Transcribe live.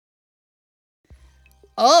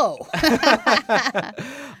Oh.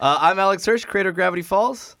 I'm Alex Hirsch, creator of Gravity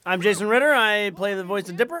Falls. I'm Jason Ritter. I play the voice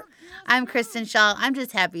of Dipper. I'm Kristen Shaw. I'm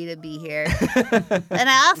just happy to be here. And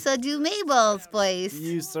I also do Mabel's voice.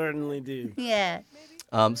 You certainly do. Yeah.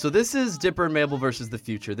 So this is Dipper and Mabel versus the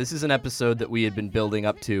Future. This is an episode that we had been building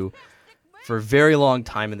up to for a very long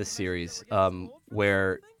time in the series,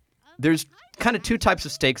 where there's kind of two types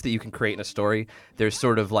of stakes that you can create in a story. There's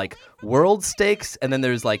sort of like world stakes, and then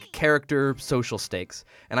there's like character social stakes.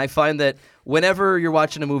 And I find that whenever you're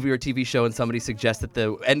watching a movie or TV show and somebody suggests that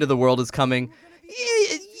the end of the world is coming,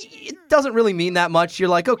 it doesn't really mean that much. You're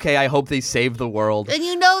like, okay, I hope they save the world. And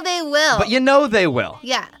you know they will. But you know they will.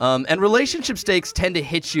 Yeah. And relationship stakes tend to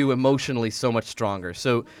hit you emotionally so much stronger.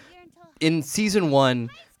 So in season 1,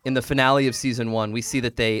 in the finale of season 1, we see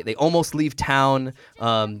that they almost leave town.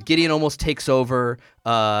 Gideon almost takes over,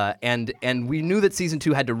 and we knew that season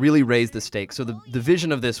 2 had to really raise the stakes. So the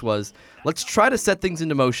vision of this was, let's try to set things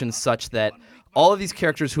into motion such that all of these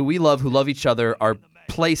characters who we love, who love each other, are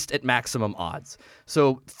placed at maximum odds.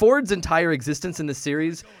 So Ford's entire existence in the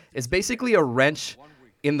series is basically a wrench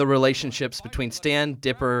in the relationships between Stan,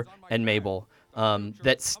 Dipper, and Mabel.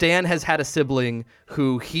 That Stan has had a sibling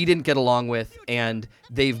who he didn't get along with, and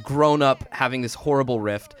they've grown up having this horrible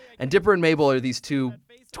rift. And Dipper and Mabel are these two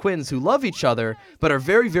twins who love each other, but are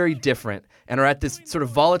very, very different, and are at this sort of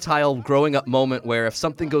volatile growing up moment where if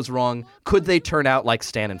something goes wrong, could they turn out like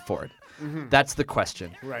Stan and Ford? Mm-hmm. That's the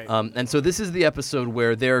question. Right. And so this is the episode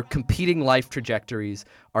where their competing life trajectories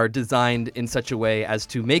are designed in such a way as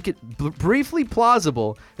to make it briefly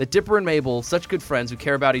plausible that Dipper and Mabel, such good friends who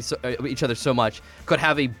care about each other so much, could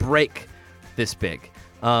have a break this big.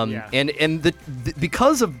 And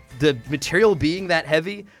because of the material being that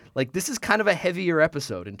heavy, like this is kind of a heavier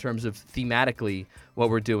episode in terms of thematically what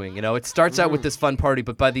we're doing. You know, it starts out with this fun party,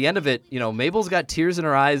 but by the end of it, you know, Mabel's got tears in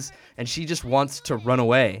her eyes and she just wants to run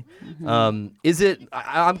away. Mm-hmm.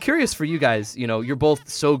 I'm curious for you guys, you know, you're both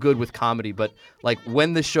so good with comedy, but like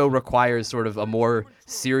when the show requires sort of a more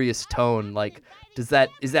serious tone, like is that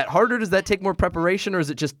harder? Does that take more preparation, or is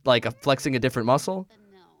it just like flexing a different muscle?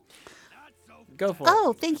 Go for it.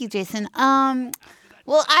 Oh, thank you, Jason.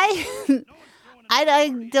 Well, I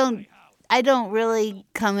don't really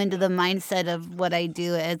come into the mindset of what I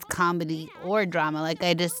do as comedy or drama. Like,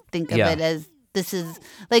 I just think of it as this is,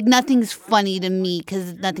 like, nothing's funny to me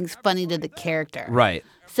because nothing's funny to the character. Right.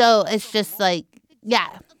 So it's just like,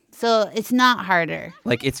 yeah. So it's not harder.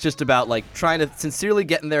 Like, it's just about, like, trying to sincerely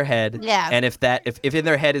get in their head. Yeah. And if in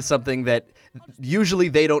their head is something that usually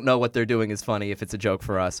they don't know what they're doing is funny if it's a joke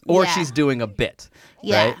for us. Or she's doing a bit.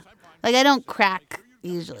 Yeah. Right? Like, I don't crack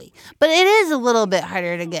usually. But it is a little bit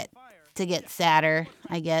harder to get sadder,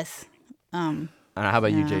 I guess. How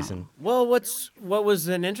about you, Jason? Well, what was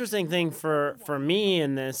an interesting thing for me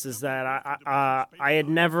in this is that I had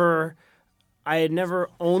never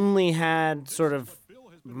only had sort of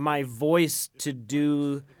my voice to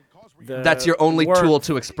do the That's your only work. tool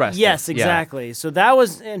to express. Yes, it. exactly. Yeah. So that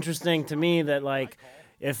was interesting to me that, like,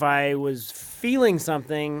 if I was feeling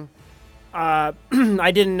something, I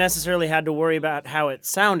didn't necessarily had to worry about how it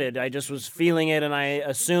sounded. I just was feeling it, and I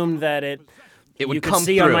assumed that it would you could come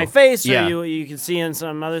see through on my face, yeah. or you could see in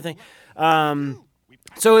some other thing.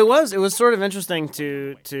 So it was sort of interesting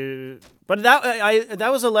to but that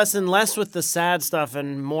was a lesson less with the sad stuff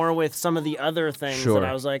and more with some of the other things. Sure. That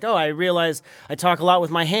I was like, oh, I realize I talk a lot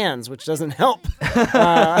with my hands, which doesn't help.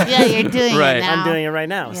 Yeah, you're doing Right. it now. I'm doing it right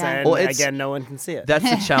now. Yeah. So, Well, again, no one can see it. That's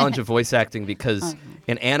the challenge of voice acting, because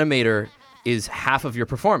an animator is half of your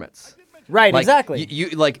performance. Right, Like, exactly.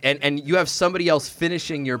 You like, and you have somebody else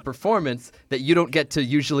finishing your performance that you don't get to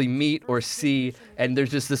usually meet or see, and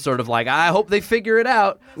there's just this sort of like, I hope they figure it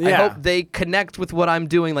out. I Yeah. hope they connect with what I'm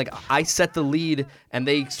doing. Like, I set the lead, and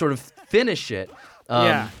they sort of finish it.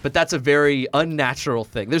 But that's a very unnatural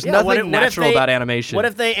thing. There's nothing natural about animation. What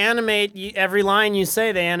if they animate every line you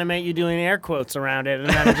say? They animate you doing air quotes around it, and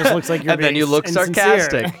then it just looks like you're And then being you look insincere.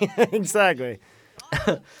 sarcastic. Exactly.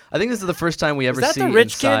 I think this is the first time we ever Is that see the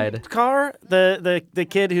rich inside. kid car? The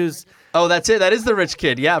kid who's... Oh, that's it. That is the rich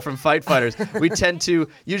kid. Yeah, from Fight Fighters. We tend to...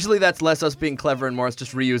 Usually that's less us being clever and more us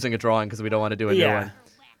just reusing a drawing because we don't want to do a new one.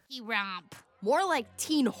 Romp. More like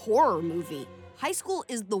teen horror movie. High school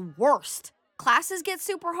is the worst. Classes get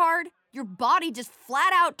super hard, your body just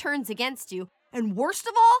flat out turns against you, and worst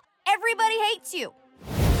of all, everybody hates you.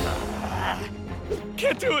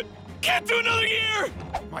 Can't do it! Can't do another year!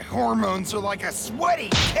 My hormones are like a sweaty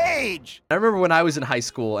cage! I remember when I was in high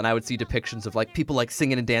school and I would see depictions of like people like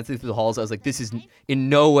singing and dancing through the halls. I was like, this is in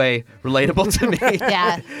no way relatable to me.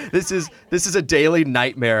 Yeah. This is a daily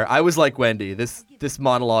nightmare. I was like Wendy. This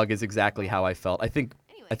monologue is exactly how I felt. I think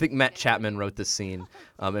I think Matt Chapman wrote this scene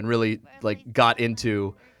and really like got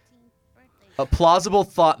into a plausible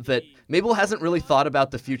thought that Mabel hasn't really thought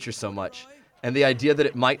about the future so much, and the idea that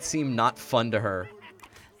it might seem not fun to her.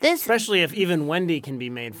 Especially if even Wendy can be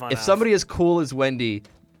made fun of. If somebody as cool as Wendy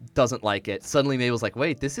doesn't like it, suddenly Mabel's like,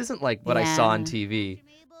 wait, this isn't like what I saw on TV.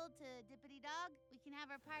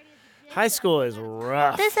 High school is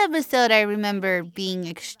rough. This episode I remember being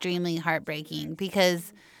extremely heartbreaking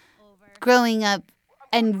because growing up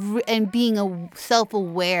and being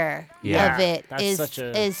self-aware Yeah. of it That's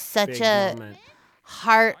is such big a moment.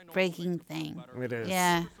 heartbreaking thing. It is.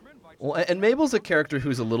 Yeah. Well, and Mabel's a character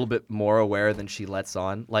who's a little bit more aware than she lets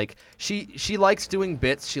on. Like, she likes doing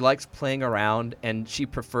bits, she likes playing around, and she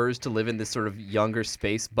prefers to live in this sort of younger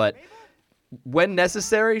space, but when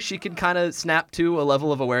necessary, she can kind of snap to a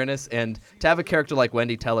level of awareness, and to have a character like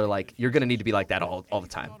Wendy tell her, like, you're going to need to be like that all the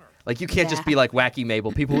time. Like, you can't just be like wacky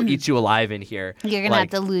Mabel. People will eat you alive in here. You're going to have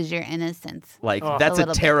to lose your innocence. Like, that's a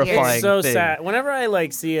little bit terrifying It's so thing. sad. Whenever I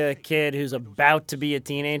like see a kid who's about to be a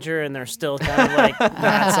teenager and they're still kind of like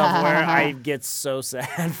not self-aware, I get so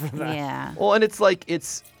sad for that. Yeah. Well, and it's like,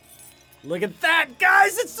 it's... Look at that,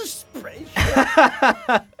 guys! It's the spray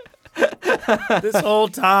shot. This whole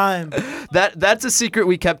time. That's a secret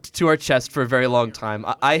we kept to our chest for a very long time.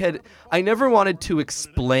 I never wanted to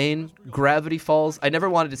explain Gravity Falls. I never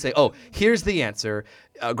wanted to say, oh, here's the answer.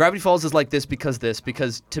 Gravity Falls is like this, because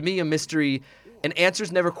to me, a mystery, an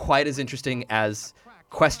answer's never quite as interesting as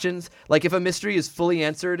questions. Like, if a mystery is fully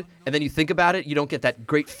answered and then you think about it, you don't get that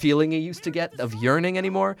great feeling you used to get of yearning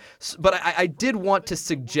anymore. But I did want to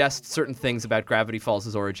suggest certain things about Gravity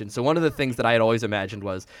Falls' origin. So one of the things that I had always imagined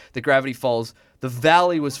was that Gravity Falls, the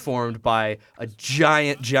valley was formed by a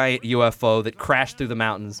giant UFO that crashed through the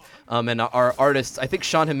mountains. And our artists, I think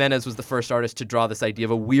Sean Jimenez was the first artist to draw this idea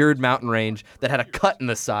of a weird mountain range that had a cut in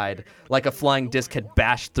the side, like a flying disc had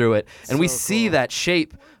bashed through it. And we see that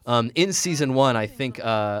shape in season 1. I think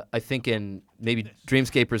in maybe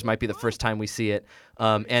Dreamscapers might be the first time we see it.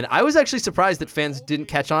 And I was actually surprised that fans didn't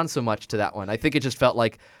catch on so much to that one. I think it just felt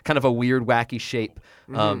like kind of a weird, wacky shape.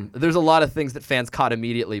 There's a lot of things that fans caught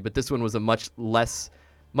immediately, but this one was a much less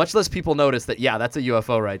people noticed that, yeah, that's a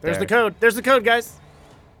UFO right there. There's the code. There's the code, guys.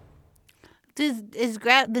 Is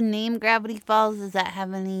the name Gravity Falls, does that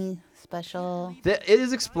have any special? It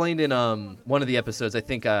is explained in one of the episodes, I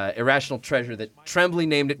think, Irrational Treasure, that Tremblay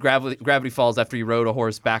named it Gravity Falls after he rode a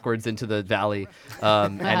horse backwards into the valley,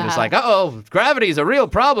 and was like, "Uh-oh, gravity is a real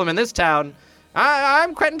problem in this town."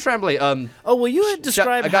 I'm Quentin Tremblay. Will you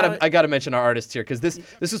describe? I gotta mention our artist here, because this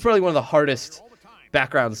is probably one of the hardest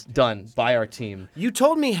backgrounds done by our team. You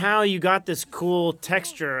told me how you got this cool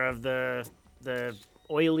texture of the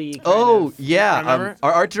oily. Our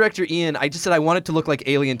art director Ian, I just said I want it to look like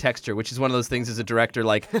alien texture, which is one of those things as a director,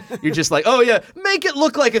 like you're just like, oh yeah, make it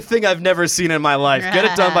look like a thing I've never seen in my life. Get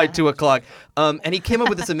it done by 2:00. And he came up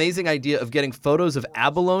with this amazing idea of getting photos of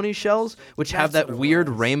abalone shells, which have that weird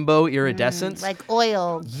rainbow iridescence, like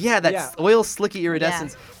oil. Yeah, oil slicky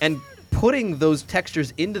iridescence, and putting those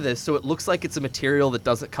textures into this so it looks like it's a material that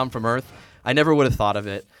doesn't come from Earth. I never would have thought of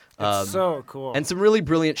it. It's so cool. And some really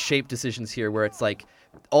brilliant shape decisions here, where it's like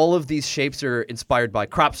all of these shapes are inspired by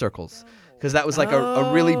crop circles, because that was like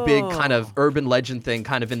a really big kind of urban legend thing,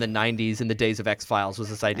 kind of in the 90s, in the days of X-Files, was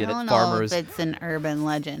this idea that farmers. I don't know if it's an urban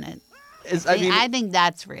legend. I I think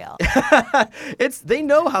that's real. They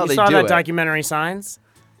know how they do it. You saw that documentary Signs?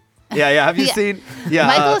 Yeah. Have you seen? Yeah.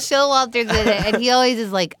 Michael Showalter's in it, and he always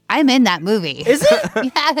is like, "I'm in that movie." Is it?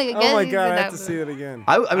 Yeah. Oh my god, I have to see it again.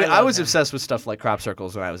 I was obsessed with stuff like crop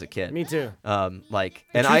circles when I was a kid. Me too. And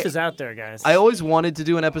truth is out there, guys. I always wanted to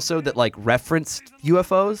do an episode that like referenced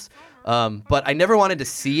UFOs, but I never wanted to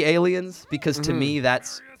see aliens, because to me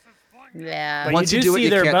that's. Yeah. But Once you you do do it, see you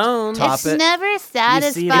their can't bones. top It's it. never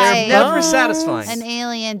satisfying. their Never satisfying. An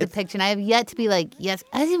alien depiction. I have yet to be like, yes.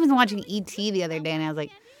 I was even watching E.T. the other day, and I was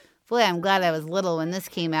like, boy, I'm glad I was little when this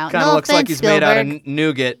came out. Kind of No looks like offense, he's made out Spielberg. of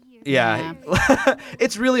nougat. Yeah.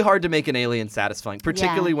 It's really hard to make an alien satisfying,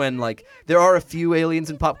 particularly when like there are a few aliens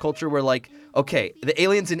in pop culture where like, okay, the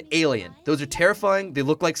alien's an alien. Those are terrifying. They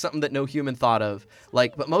look like something that no human thought of.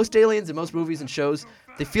 Like, but most aliens in most movies and shows,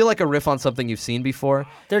 they feel like a riff on something you've seen before.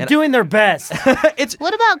 They're doing their best.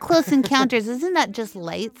 What about Close Encounters? Isn't that just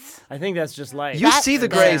lights? I think that's just light. You see the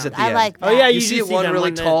grays at the I end. like that. Oh yeah, You you see do it one them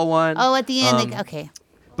really when tall one. Oh, at the end, okay.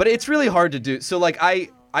 But it's really hard to do. So like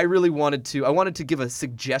I really wanted to give a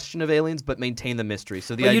suggestion of aliens, but maintain the mystery.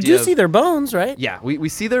 So the idea you do see their bones, right? Yeah, we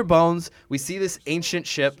see their bones. We see this ancient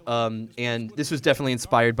ship, and this was definitely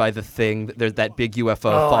inspired by The Thing. There's that big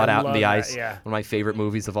UFO fought out in the ice. Yeah. One of my favorite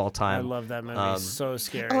movies of all I time. love that movie. It's so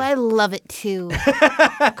scary. Oh, I love it too.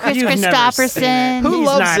 Chris You've never seen Christopherson. it. Who He's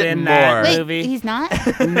loves not it in more? that Wait, movie. he's not?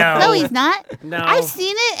 No. No, he's not. No. I've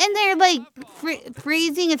seen it, and they're like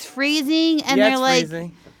freezing. It's freezing, and Yeah, they're it's like,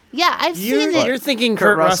 freezing. yeah, I've seen You're it. thinking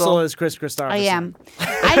Kurt Kurt Russell Russell? is Chris Christopherson. I am.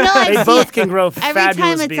 I know. I've They seen both it. can grow Every fabulous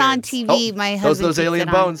time it's on beards. TV, my husband those keeps alien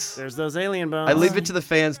it on. bones. There's those alien bones. I leave it to the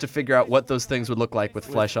fans to figure out what those things would look like with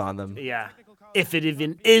flesh on them. Yeah. If it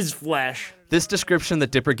even is flesh. This description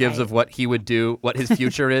that Dipper gives of what he would do, what his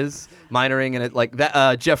future is, minoring in it, like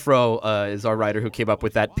that. Jeff Rowe is our writer who came up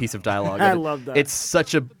with that piece of dialogue. I And love that. It's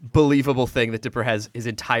such a believable thing that Dipper has his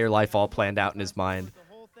entire life all planned out in his mind.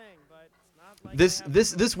 This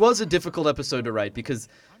was a difficult episode to write because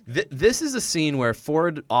this is a scene where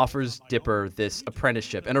Ford offers Dipper this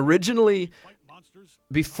apprenticeship, and originally,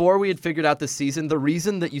 before we had figured out this season, the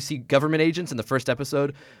reason that you see government agents in the first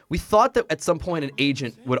episode, we thought that at some point an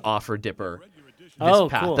agent would offer Dipper this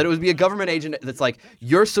path. Cool. That it would be a government agent that's like,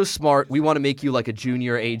 you're so smart, we want to make you like a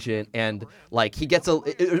junior agent. And like he gets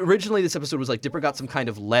originally this episode was like Dipper got some kind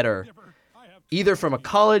of letter, either from a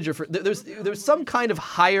college or there's some kind of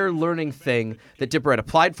higher learning thing that Dipper had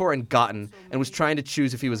applied for and gotten and was trying to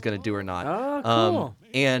choose if he was going to do or not. Oh, cool.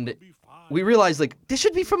 And we realized, like, this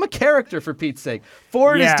should be from a character, for Pete's sake.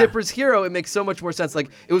 Ford is Dipper's hero. It makes so much more sense. Like,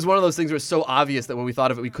 it was one of those things where it's so obvious that when we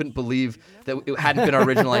thought of it, we couldn't believe that it hadn't been our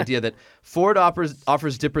original idea that Ford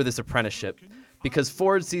offers Dipper this apprenticeship because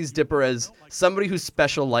Ford sees Dipper as somebody who's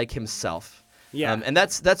special like himself. Yeah. And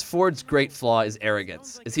that's Ford's great flaw is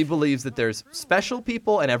arrogance, is he believes that there's special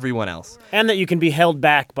people and everyone else. And that you can be held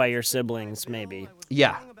back by your siblings, maybe.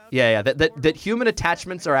 Yeah. That human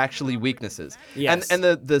attachments are actually weaknesses. Yes. And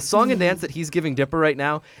the song and dance that he's giving Dipper right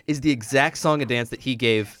now is the exact song and dance that he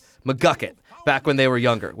gave McGucket back when they were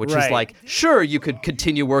younger, which is Right. like, sure, you could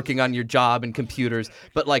continue working on your job and computers,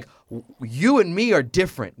 but like, you and me are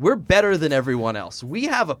different. We're better than everyone else. We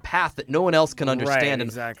have a path that no one else can understand,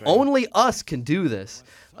 exactly. and only us can do this.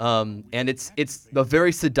 And it's a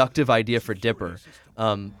very seductive idea for Dipper,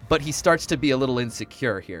 but he starts to be a little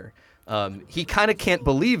insecure here. He kind of can't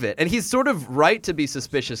believe it, and he's sort of right to be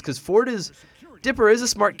suspicious because Dipper is a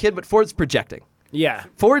smart kid, but Ford's projecting. Yeah.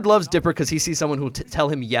 Ford loves Dipper because he sees someone who will tell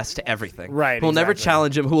him yes to everything. Right, Who will never exactly.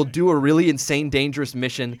 challenge him, who will do a really insane, dangerous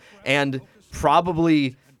mission, and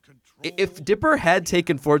probably, if Dipper had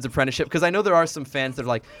taken Ford's apprenticeship, because I know there are some fans that are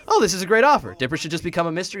like, oh, this is a great offer. Dipper should just become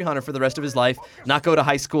a mystery hunter for the rest of his life, not go to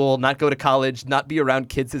high school, not go to college, not be around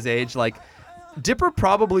kids his age. Like, Dipper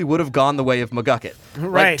probably would have gone the way of McGucket.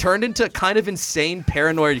 Right. Like, turned into kind of insane,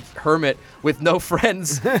 paranoid hermit with no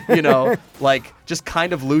friends, like, just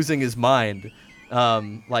kind of losing his mind.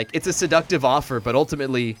 Like, it's a seductive offer, but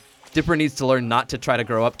ultimately, Dipper needs to learn not to try to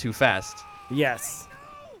grow up too fast. Yes.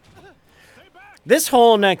 This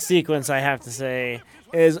whole next sequence, I have to say,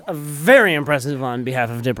 is very impressive on behalf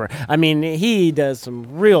of Dipper. I mean, he does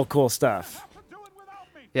some real cool stuff.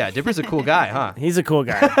 Yeah, Dipper's a cool guy, huh? He's a cool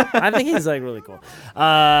guy. I think he's like really cool.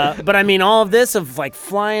 But I mean, all of this of like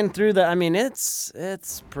flying through I mean, it's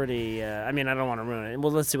pretty. I mean, I don't want to ruin it.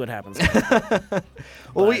 Well, let's see what happens.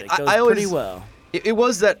 Well, It goes I always, pretty well. It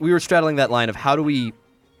was that we were straddling that line of how do we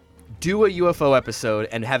do a UFO episode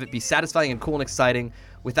and have it be satisfying and cool and exciting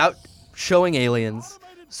without showing aliens.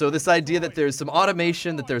 So this idea that there's some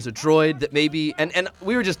automation, that there's a droid, that maybe, and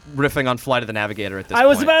we were just riffing on Flight of the Navigator at this point. I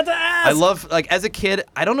was about to ask. I love, like, as a kid,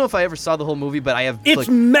 I don't know if I ever saw the whole movie, but I have, It's like,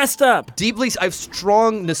 messed up. I have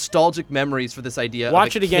strong nostalgic memories for this idea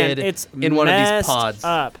Watch of it a again. kid It's in one of these messed pods.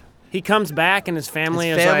 up. He comes back and his family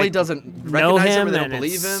His is family like, doesn't know recognize him him, or they don't and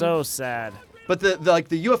believe it's him. so sad. But the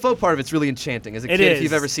UFO part of it's really enchanting. As a It kid, if is.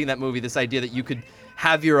 you've ever seen that movie, this idea that you could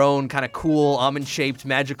have your own kind of cool, almond-shaped,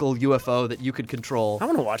 magical UFO that you could control. I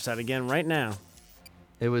want to watch that again right now.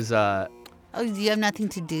 It was Oh, do you have nothing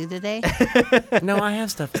to do today? No, I have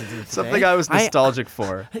stuff to do today. something I was nostalgic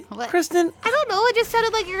for. What? Kristen, I don't know. It just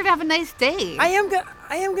sounded like you're gonna have a nice day. I am gonna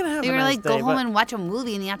have You a were nice like, go day, home but and watch a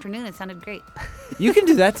movie in the afternoon. It sounded great. you can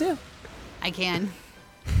do that too. I can.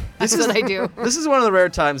 That's what I do. This is one of the rare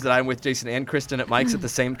times that I'm with Jason and Kristen at Mike's at the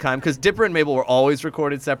same time, because Dipper and Mabel were always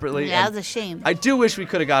recorded separately. Yeah, and that was a shame. I do wish we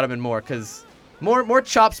could have got him in more, because more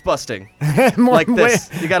chops busting like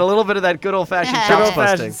this. You got a little bit of that good old-fashioned Good Good chops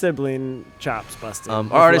old-fashioned busting. sibling chops busting. Our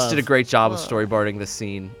with artist love. did a great job of storyboarding this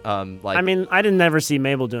scene. I mean, I didn't never see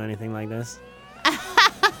Mabel do anything like this.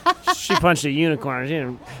 She punched a unicorn. She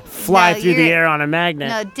didn't fly through the air on a magnet.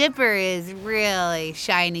 No, Dipper is really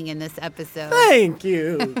shining in this episode. Thank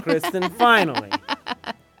you, Kristen. Finally.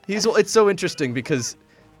 It's so interesting because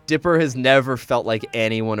Dipper has never felt like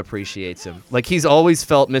anyone appreciates him. Like, he's always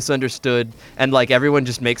felt misunderstood, and like everyone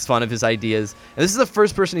just makes fun of his ideas. And this is the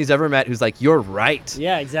first person he's ever met who's like, "You're right."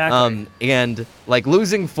 Yeah, exactly. And like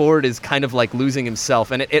losing Ford is kind of like losing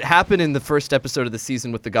himself. And it happened in the first episode of the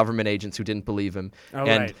season with the government agents who didn't believe him. Oh,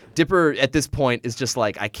 and right. Dipper at this point is just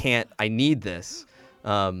like, I need this.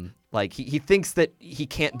 Like he thinks that he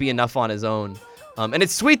can't be enough on his own. And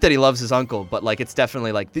it's sweet that he loves his uncle, but like it's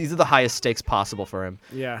definitely like these are the highest stakes possible for him.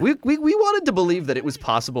 Yeah. We wanted to believe that it was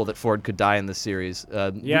possible that Ford could die in this series.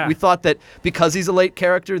 Yeah. We thought that because he's a late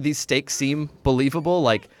character, these stakes seem believable.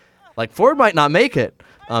 Like Ford might not make it.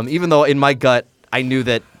 Even though in my gut I knew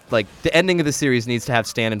that like the ending of the series needs to have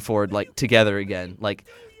Stan and Ford like together again. Like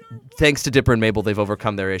thanks to Dipper and Mabel, they've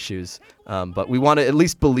overcome their issues. But we want to at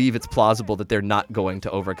least believe it's plausible that they're not going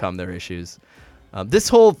to overcome their issues. This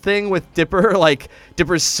whole thing with Dipper, like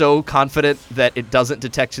Dipper's so confident that it doesn't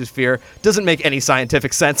detect his fear, doesn't make any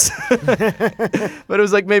scientific sense. But it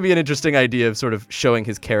was like maybe an interesting idea of sort of showing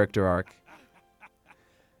his character arc.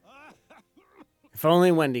 If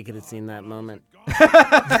only Wendy could have seen that moment.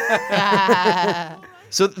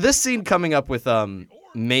 So this scene coming up with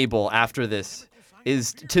Mabel after this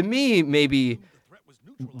is, to me, maybe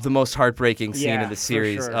the most heartbreaking scene in the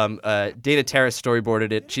series. For sure. Dana Terrace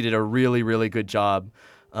storyboarded it. She did a really, really good job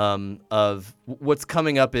of what's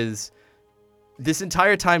coming up is this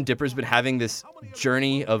entire time Dipper's been having this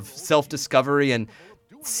journey of self-discovery and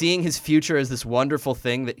seeing his future as this wonderful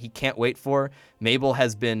thing that he can't wait for. Mabel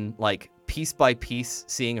has been, like, piece by piece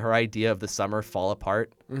seeing her idea of the summer fall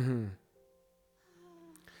apart. Mm-hmm.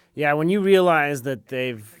 Yeah, when you realize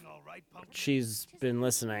that she's been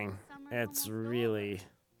listening, it's really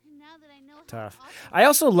tough. I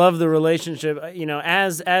also love the relationship,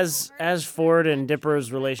 as Ford and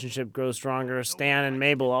Dipper's relationship grows stronger, Stan and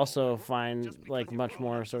Mabel also find like much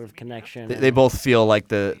more sort of connection. They both feel like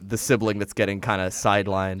the sibling that's getting kind of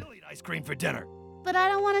sidelined. Ice cream for dinner. But I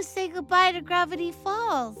don't want to say goodbye to Gravity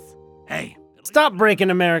Falls. Hey. Stop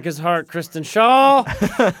breaking America's heart, Kristen Shaw.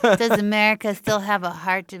 Does America still have a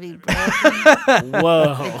heart to be broken?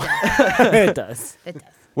 Whoa. It does. It does.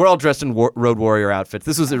 We're all dressed in Road Warrior outfits.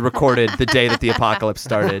 This was recorded the day that the apocalypse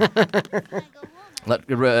started. Let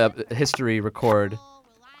history record.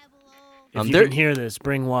 If you can hear this,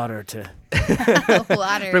 bring water to...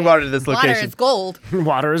 Water. Bring water to this location. Water is gold.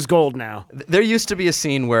 Water is gold now. There used to be a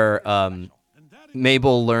scene where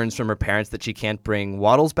Mabel learns from her parents that she can't bring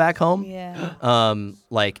Waddles back home. Yeah.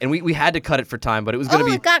 And we had to cut it for time, but it was going to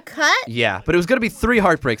be... it got cut? Yeah, but it was going to be 3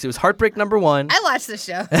 heartbreaks. It was heartbreak number 1. I watched the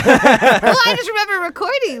show. Well, I just remember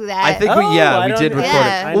recording that. I think we did record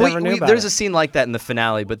yeah. it. I never knew about there's it. a scene like that in the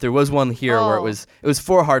finale, but there was one here where it was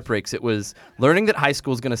 4 heartbreaks. It was learning that high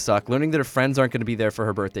school is going to suck, learning that her friends aren't going to be there for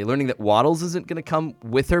her birthday, learning that Waddles isn't going to come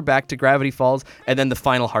with her back to Gravity Falls, and then the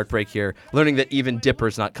final heartbreak here, learning that even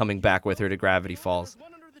Dipper's not coming back with her to Gravity Falls.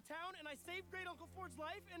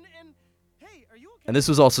 And this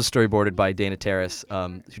was also storyboarded by Dana Terrace,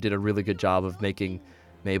 who did a really good job of making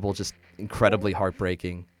Mabel just incredibly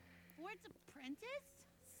heartbreaking.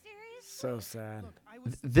 So sad.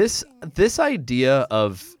 This idea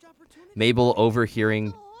of Mabel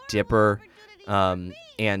overhearing Dipper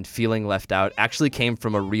and feeling left out actually came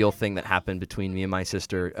from a real thing that happened between me and my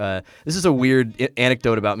sister. This is a weird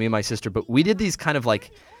anecdote about me and my sister, but we did these kind of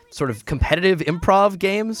like sort of competitive improv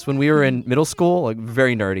games when we were in middle school, like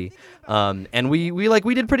very nerdy. And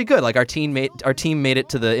we did pretty good. Like our team made it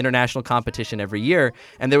to the international competition every year,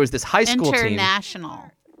 and there was this high school team.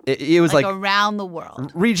 International. It was like around the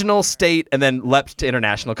world. Regional, state, and then leapt to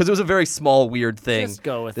international because it was a very small, weird thing. Just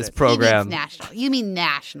go with this it. program. You mean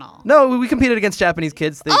national. No, we competed against Japanese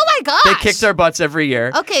kids. Oh my gosh! They kicked our butts every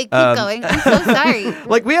year. Okay, keep going. I'm so sorry.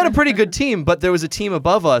 Like we had a pretty good team, but there was a team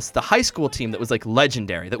above us, the high school team, that was like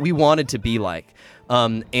legendary, that we wanted to be like.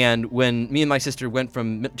 And when me and my sister went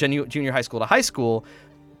from junior high school to high school,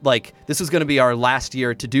 like this was going to be our last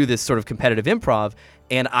year to do this sort of competitive improv,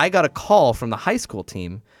 and I got a call from the high school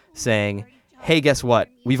team saying, hey, guess what?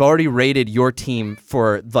 We've already rated your team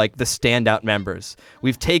for like the standout members.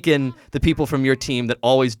 We've taken the people from your team that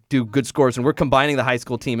always do good scores, and we're combining the high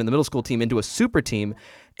school team and the middle school team into a super team,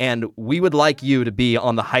 and we would like you to be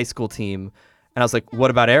on the high school team. And I was like,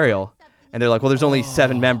 what about Ariel? And they're like, well, there's only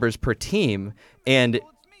 7 members per team. And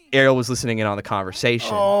Ariel was listening in on the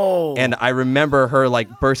conversation. Oh. And I remember her like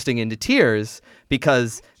bursting into tears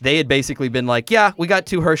because they had basically been like, yeah, we got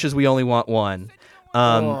 2 Hershes, we only want 1.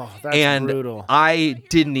 That's and brutal. I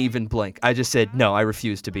didn't even blink. I just said, no, I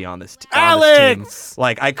refuse to be on this, on this Alex! team.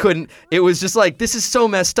 Like, I couldn't. It was just like, this is so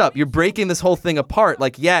messed up. You're breaking this whole thing apart.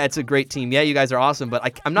 Like, yeah, it's a great team. Yeah, you guys are awesome, but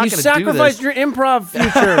I'm not going to do this. You sacrificed your improv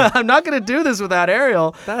future. I'm not going to do this without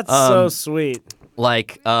Ariel. That's so sweet.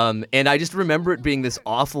 And I just remember it being this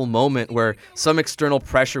awful moment where some external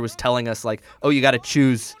pressure was telling us, like, oh, you got to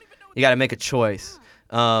choose. You got to make a choice.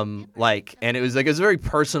 And it was a very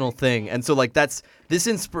personal thing. And so like that's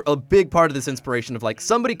a big part of this inspiration of like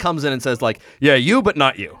somebody comes in and says like, yeah, you, but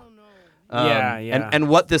not you. And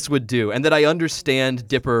what this would do. And that I understand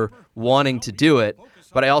Dipper wanting to do it,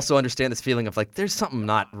 but I also understand this feeling of like, there's something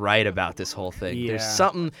not right about this whole thing. Yeah. There's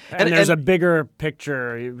something. And there's a bigger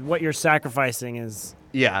picture. What you're sacrificing is.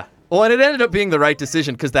 Yeah. Well, and it ended up being the right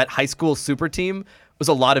decision because that high school super team was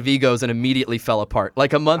a lot of egos and immediately fell apart.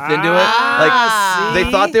 Like a month into it, like they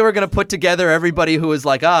thought they were going to put together everybody who was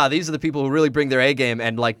like, these are the people who really bring their A game,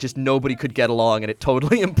 and like just nobody could get along, and it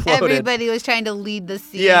totally imploded. Everybody was trying to lead the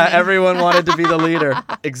scene. Yeah, everyone wanted to be the leader.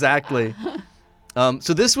 Exactly.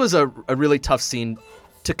 So this was a really tough scene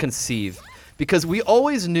to conceive because we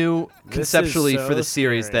always knew conceptually for the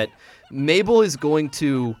series that Mabel is going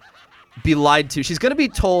to be lied to. She's going to be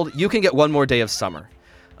told, you can get one more day of summer.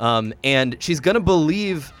 And she's going to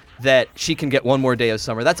believe that she can get one more day of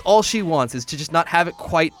summer. That's all she wants, is to just not have it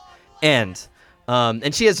quite end.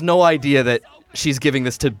 And she has no idea that she's giving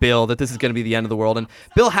this to Bill, that this is going to be the end of the world. And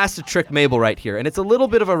Bill has to trick Mabel right here. And it's a little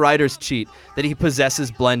bit of a writer's cheat that he possesses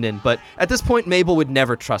Blendon. But at this point, Mabel would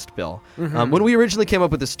never trust Bill. When we originally came up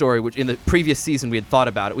with this story, which in the previous season we had thought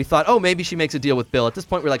about it, we thought, oh, maybe she makes a deal with Bill. At this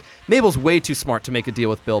point, we're like, Mabel's way too smart to make a deal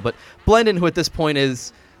with Bill. But Blendon, who at this point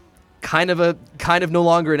is kind of no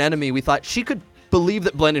longer an enemy, we thought she could believe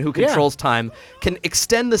that Blendon, who controls time, can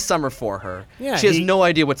extend the summer for her. Yeah, she has no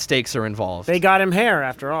idea what stakes are involved. They got him hair,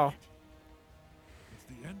 after all. It's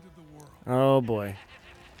the end of the world. Oh, boy.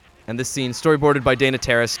 And this scene, storyboarded by Dana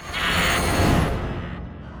Terrace.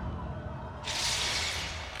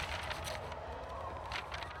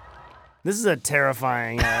 This is a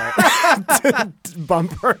terrifying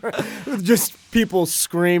bumper. Just people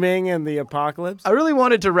screaming in the apocalypse. I really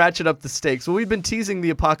wanted to ratchet up the stakes. Well, we've been teasing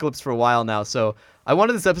the apocalypse for a while now, so I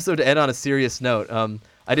wanted this episode to end on a serious note.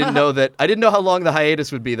 I didn't know how long the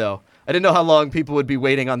hiatus would be, though. I didn't know how long people would be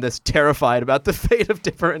waiting on this, terrified about the fate of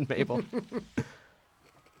Dipper and Mabel.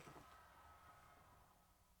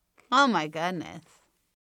 Oh my goodness.